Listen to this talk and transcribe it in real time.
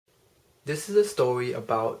This is a story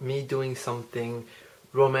about me doing something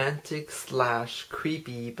romantic slash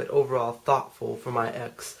creepy but overall thoughtful for my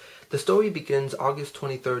ex. The story begins August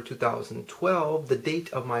 23rd, 2012, the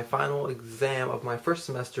date of my final exam of my first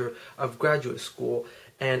semester of graduate school.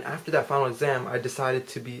 And after that final exam, I decided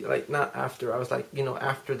to be, like, not after, I was like,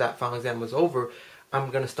 after that final exam was over,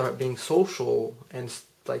 I'm going to start being social and,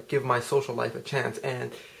 like, give my social life a chance.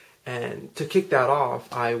 And to kick that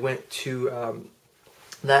off, I went to,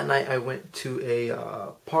 that night I went to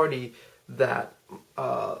a party that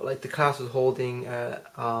like the class was holding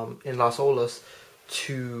in Las Olas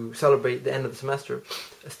to celebrate the end of the semester.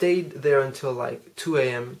 I stayed there until like 2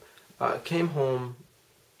 a.m. Came home,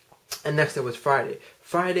 and next day was Friday.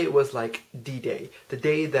 Friday was like D-Day, the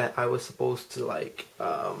day that I was supposed to like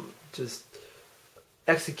just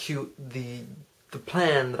execute the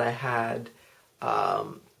plan that I had,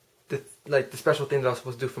 the special thing that I was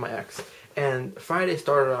supposed to do for my ex. And Friday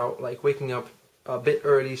started out like waking up a bit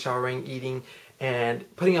early, showering, eating, and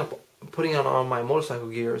putting on all my motorcycle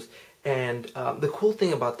gears. And the cool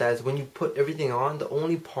thing about that is when you put everything on, the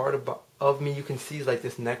only part of me you can see is like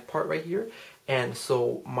this neck part right here. And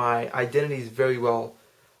so my identity is very well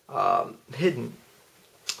hidden.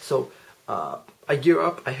 So I gear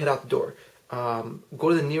up, I head out the door, go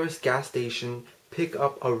to the nearest gas station, pick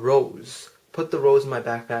up a rose, put the rose in my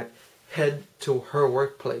backpack, head to her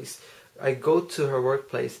workplace. I go to her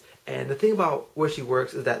workplace, and the thing about where she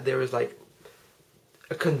works is that there is like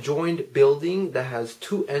a conjoined building that has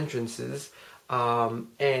two entrances,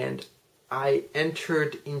 and I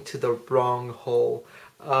entered into the wrong hole,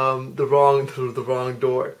 the wrong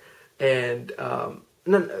door, and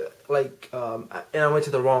and I went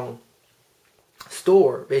to the wrong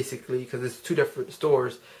store basically because it's two different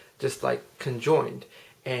stores, just like conjoined.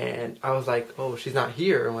 And I was like, oh, she's not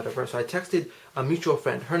here and whatever. So I texted a mutual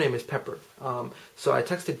friend. Her name is Pepper. So I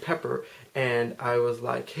texted Pepper and I was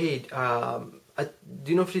like, hey, do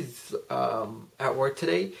you know if she's at work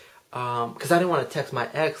today? Because I didn't want to text my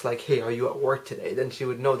ex like, hey, are you at work today? Then she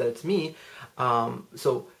would know that it's me. And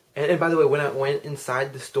by the way, when I went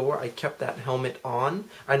inside the store, I kept that helmet on.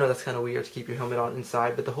 I know that's kind of weird to keep your helmet on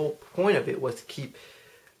inside, but the whole point of it was to keep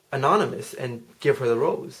anonymous and give her the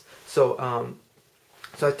rose.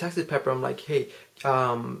 So I texted Pepper. I'm like, hey,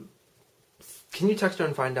 can you text her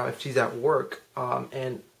and find out if she's at work?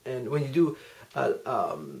 And when you do,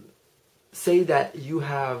 say that you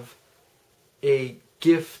have a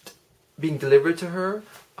gift being delivered to her,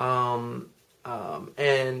 and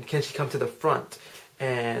can she come to the front?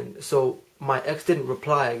 And so my ex didn't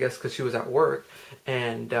reply, I guess, because she was at work,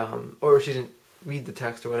 and or she didn't read the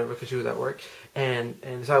text or whatever because she was at work. And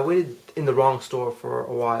so I waited in the wrong store for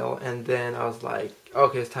a while, and then I was like,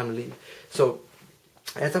 okay, it's time to leave. So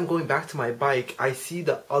as I'm going back to my bike, I see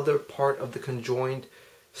the other part of the conjoined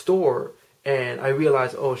store, and I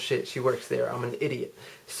realize, oh shit, she works there. I'm an idiot.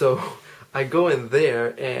 So I go in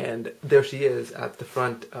there, and there she is at the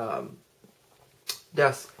front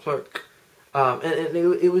desk clerk. And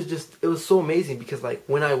it was so amazing because like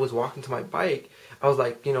when I was walking to my bike, I was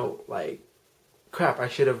like, crap, I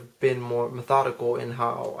should have been more methodical in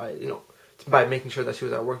how by making sure that she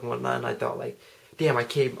was at work and whatnot. And I thought like, damn, I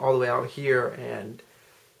came all the way out here and,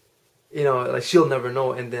 like she'll never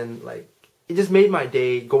know. And then like, it just made my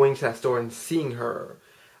day going to that store and seeing her.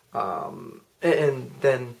 And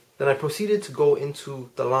then I proceeded to go into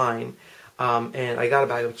the line, and I got a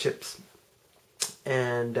bag of chips.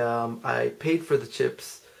 And I paid for the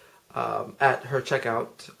chips at her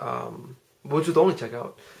checkout, which was the only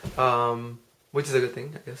checkout. Which is a good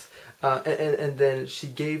thing, I guess. And then she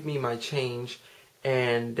gave me my change,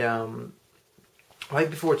 and right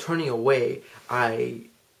before turning away, I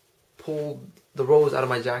pulled the rose out of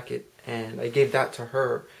my jacket, and I gave that to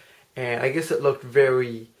her. And I guess it looked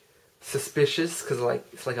very suspicious, because like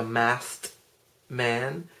it's like a masked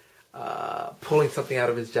man pulling something out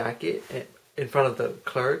of his jacket in front of the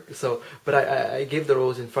clerk. So, but I gave the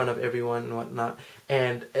rose in front of everyone and whatnot.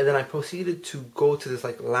 And then I proceeded to go to this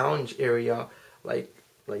like lounge area, like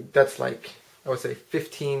that's like I would say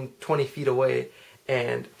 15-20 feet away,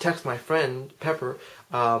 and text my friend Pepper,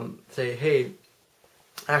 say, hey,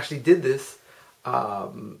 I actually did this,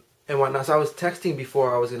 and whatnot. So I was texting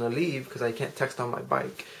before I was gonna leave because I can't text on my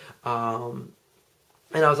bike, and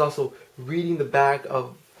I was also reading the back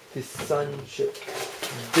of this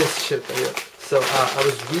ship right here. So I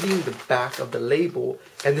was reading the back of the label,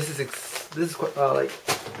 and this is quite, like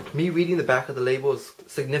me reading the back of the label is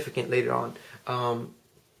significant later on.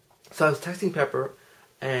 So I was texting Pepper,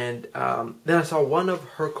 and then I saw one of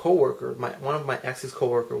her coworkers, one of my ex's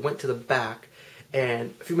coworker, went to the back,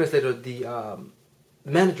 and a few minutes later the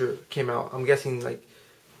manager came out. I'm guessing like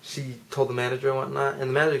she told the manager and whatnot, and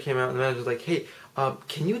the manager came out, and the manager was like, "Hey,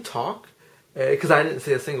 can you talk?" Because I didn't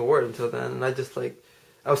say a single word until then, and I just like,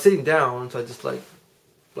 I was sitting down, so I just like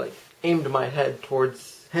aimed my head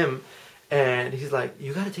towards him, and he's like,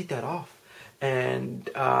 "You gotta take that off." And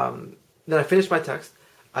then I finished my text.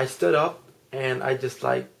 I stood up and I just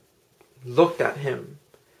like looked at him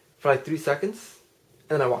for like 3 seconds,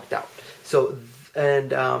 and then I walked out. So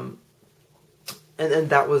and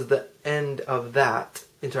that was the end of that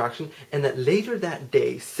interaction. And then later that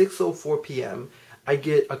day, 6:04 p.m., I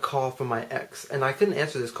get a call from my ex, and I couldn't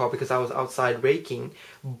answer this call because I was outside raking.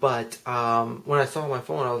 But when I saw my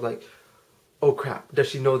phone, I was like, "Oh crap! Does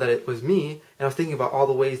she know that it was me?" And I was thinking about all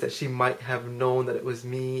the ways that she might have known that it was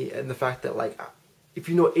me, and the fact that like, if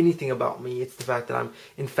you know anything about me, it's the fact that I'm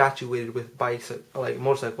infatuated with bikes, like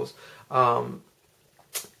motorcycles.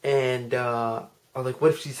 And I was like,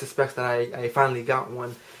 what if she suspects that I finally got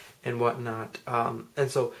one and whatnot?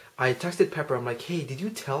 And so I texted Pepper. I'm like, "Hey, did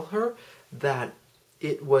you tell her that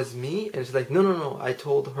it was me?" And she's like, no. I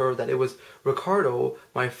told her that it was Ricardo,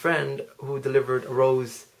 my friend, who delivered a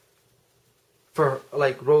rose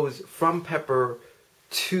from Pepper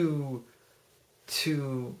to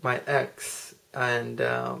my ex. And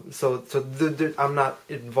so I'm not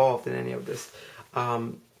involved in any of this.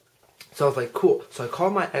 So I was like, cool. So I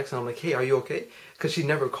called my ex and I'm like, "Hey, are you okay?" Because she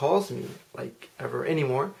never calls me like ever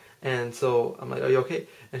anymore. And so I'm like, "Are you okay?"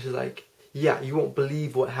 And she's like, "Yeah, you won't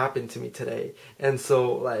believe what happened to me today." And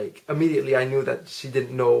so like immediately I knew that she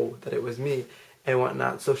didn't know that it was me and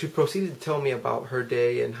whatnot. So she proceeded to tell me about her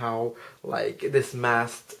day and how like this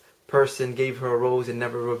masked person gave her a rose and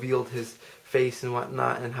never revealed his face and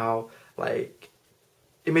whatnot, and how like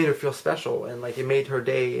it made her feel special and like it made her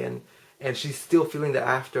day, and she's still feeling the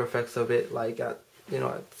after effects of it, like at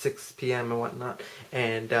 6 p.m. and whatnot.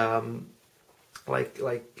 And her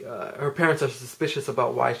parents are suspicious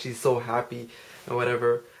about why she's so happy and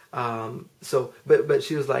whatever. But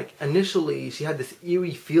she was like, initially she had this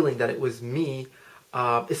eerie feeling that it was me,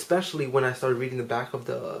 especially when I started reading the back of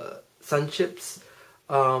the sun chips,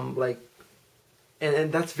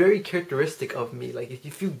 and that's very characteristic of me. Like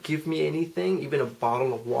if you give me anything, even a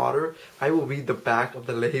bottle of water, I will read the back of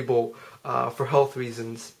the label for health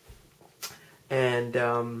reasons. And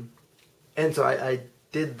so I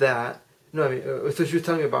did that. No, I mean, so she was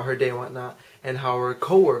telling me about her day and whatnot, and how her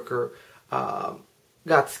coworker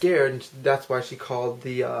got scared, and that's why she called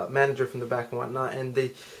the manager from the back and whatnot.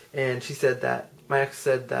 And she said that my ex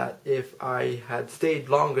said that if I had stayed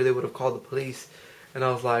longer, they would have called the police. And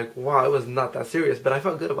I was like, wow, it was not that serious, but I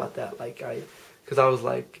felt good about that. Like because I was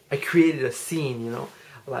like, I created a scene,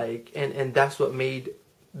 like, and that's what made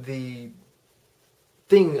the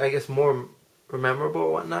thing, I guess, more memorable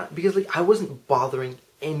or whatnot, because like I wasn't bothering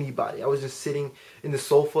anybody. I was just sitting in the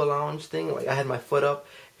sofa lounge thing, like I had my foot up,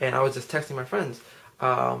 and I was just texting my friends.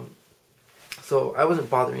 So I wasn't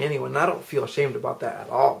bothering anyone, and I don't feel ashamed about that at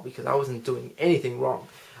all, because I wasn't doing anything wrong.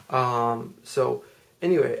 So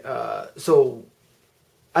anyway, so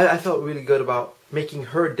I felt really good about making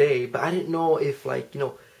her day, but I didn't know if like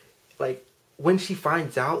when she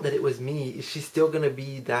finds out that it was me, is she still gonna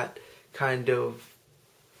be that kind of,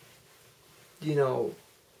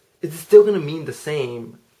 it's still gonna mean the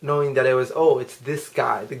same, knowing that it was, oh, it's this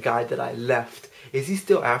guy, the guy that I left. Is he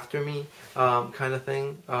still after me? Kind of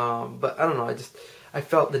thing. But I don't know. I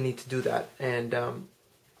felt the need to do that, and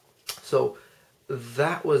so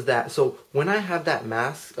that was that. So when I have that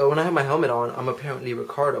mask, when I have my helmet on, I'm apparently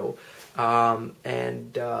Ricardo,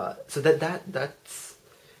 and so that's.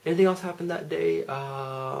 Anything else happened that day?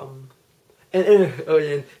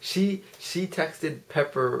 And she texted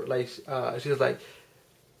Pepper, like she was like,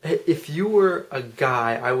 "Hey, if you were a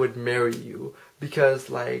guy, I would marry you," because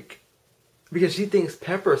she thinks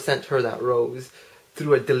Pepper sent her that rose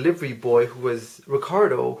through a delivery boy who was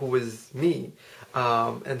Ricardo, who was me,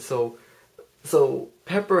 and so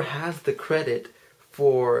Pepper has the credit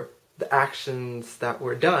for the actions that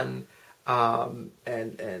were done, and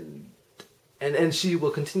she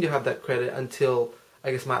will continue to have that credit until,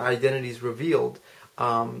 I guess, my identity is revealed,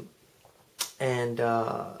 and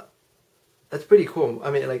that's pretty cool.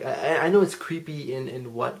 I mean, like I know it's creepy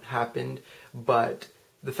in what happened, but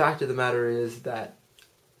the fact of the matter is that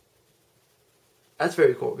that's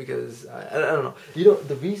very cool, because I don't know.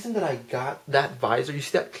 The reason that I got that visor, you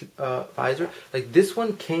see that visor? Like this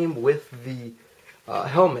one came with the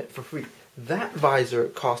helmet for free. That visor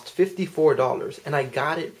cost $54, and I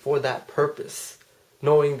got it for that purpose,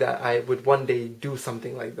 knowing that I would one day do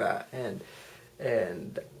something like that, and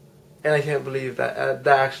I can't believe that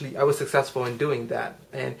actually I was successful in doing that.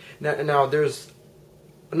 And now there's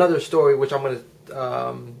another story which I'm gonna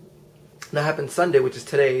That happened Sunday, which is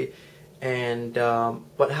today. And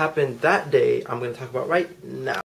what happened that day, I'm going to talk about right now.